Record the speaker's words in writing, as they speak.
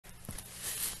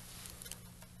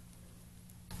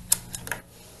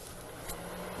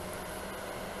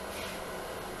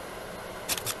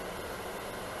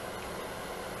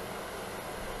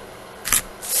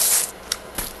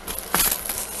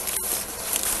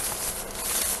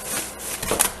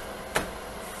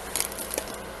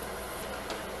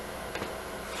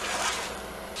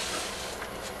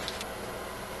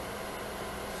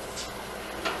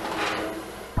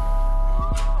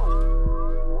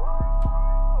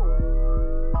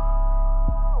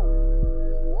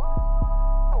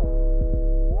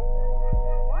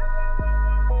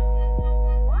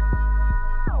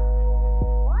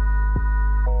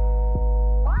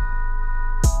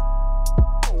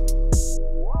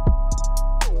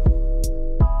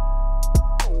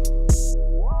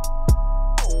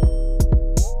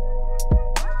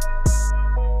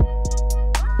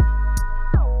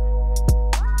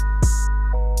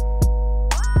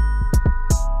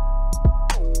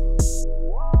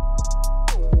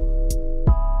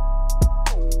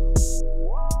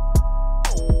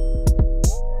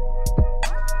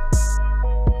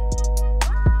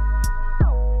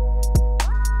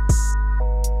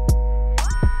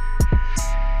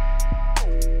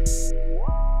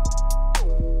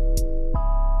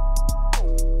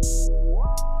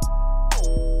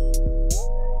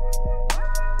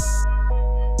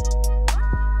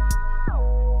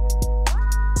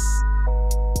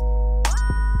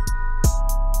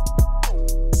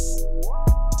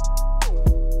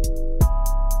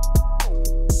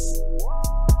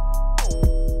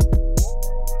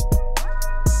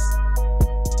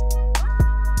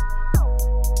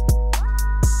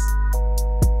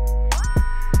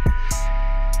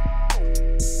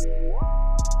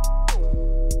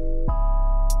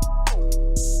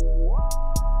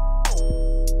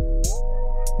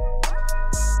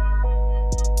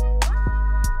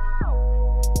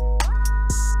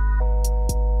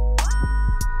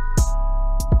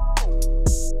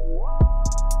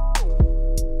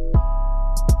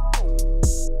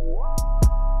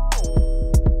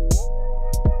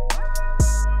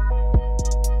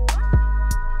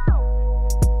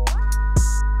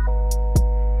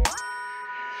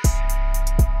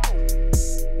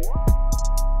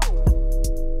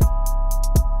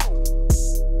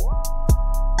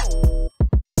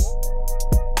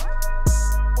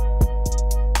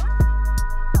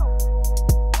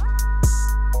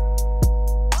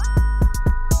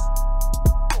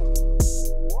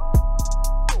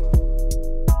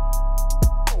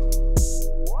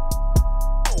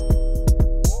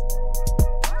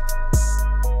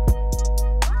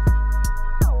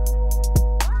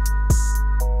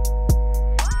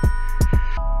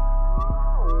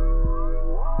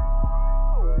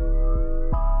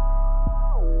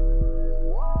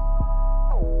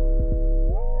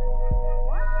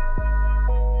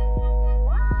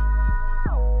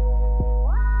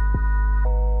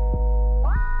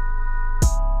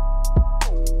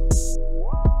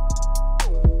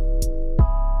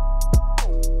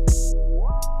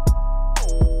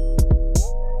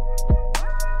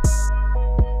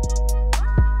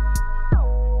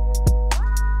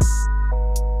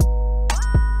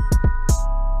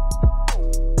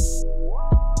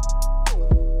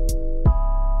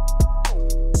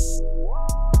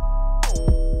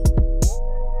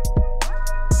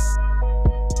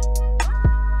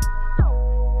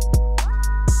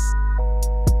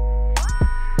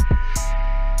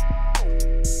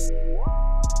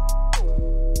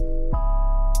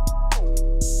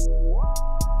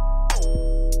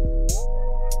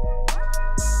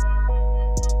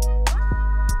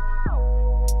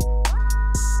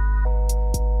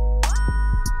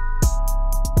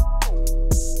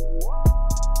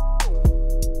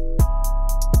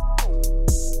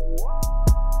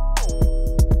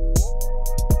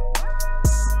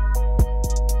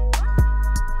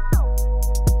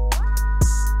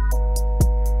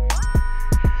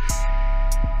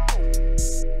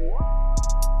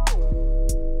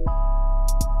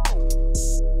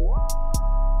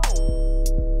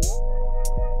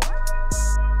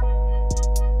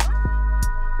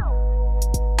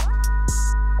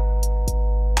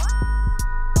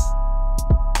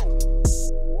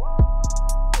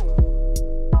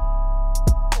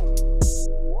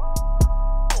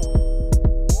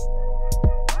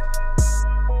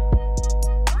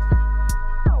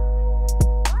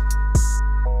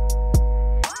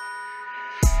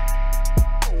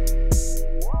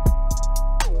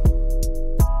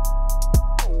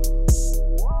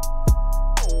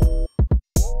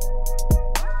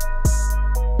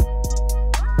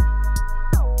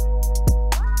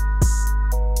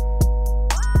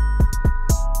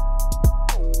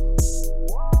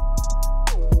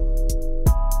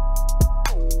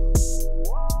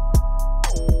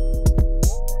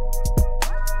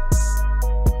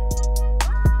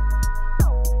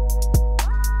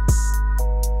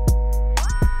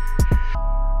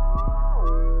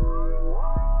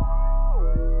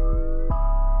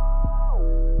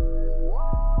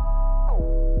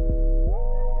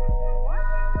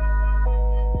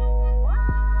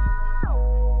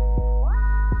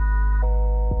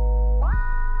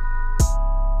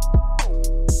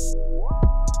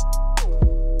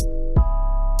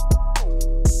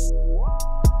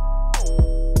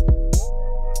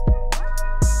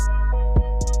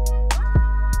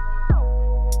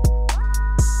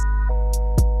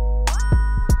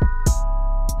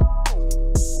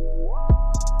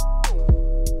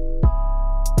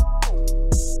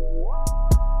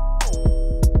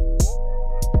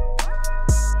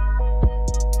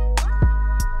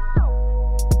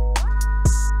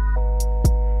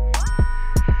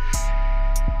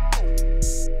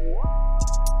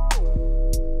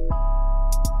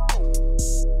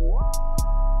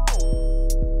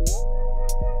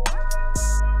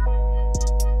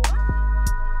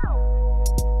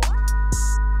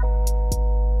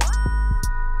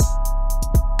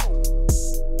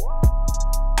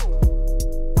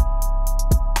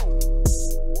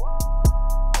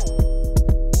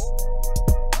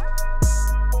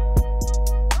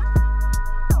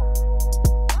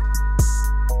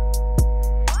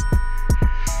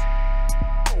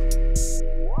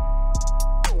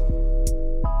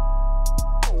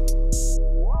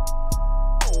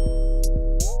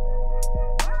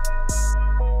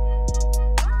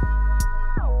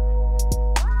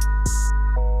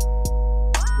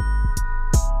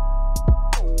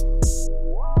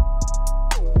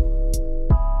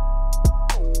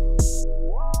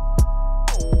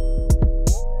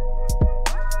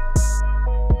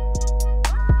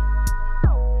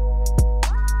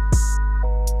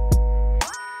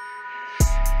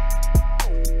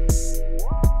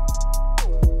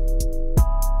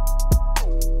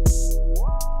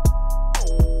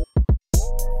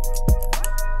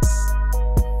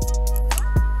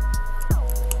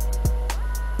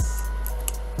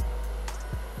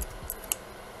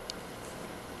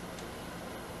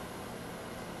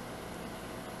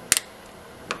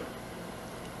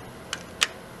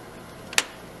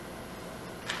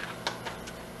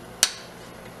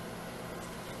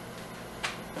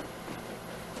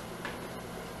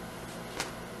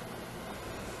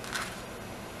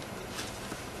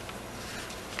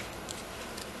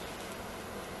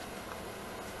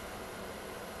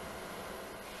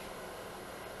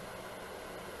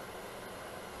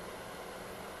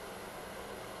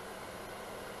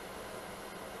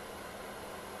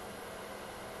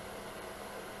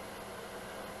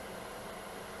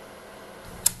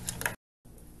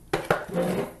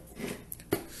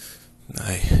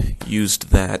I used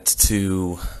that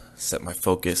to set my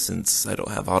focus since I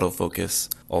don't have autofocus.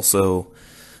 Also,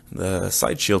 the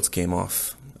side shields came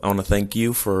off. I want to thank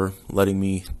you for letting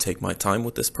me take my time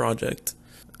with this project.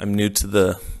 I'm new to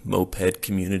the Moped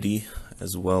community,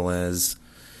 as well as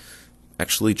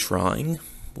actually trying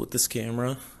with this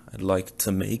camera. I'd like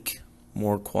to make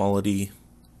more quality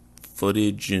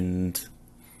footage and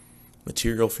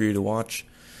material for you to watch,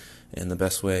 and the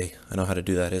best way I know how to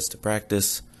do that is to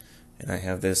practice. And I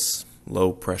have this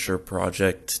low pressure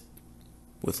project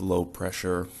with low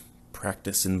pressure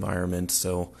practice environment,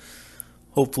 so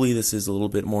hopefully this is a little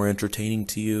bit more entertaining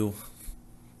to you.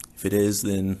 If it is,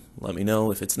 then let me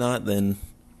know. If it's not, then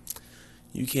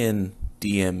you can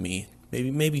DM me.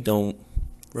 Maybe don't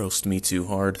roast me too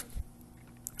hard.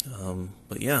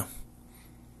 But yeah,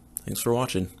 thanks for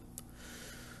watching.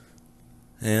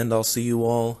 And I'll see you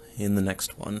all in the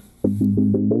next one.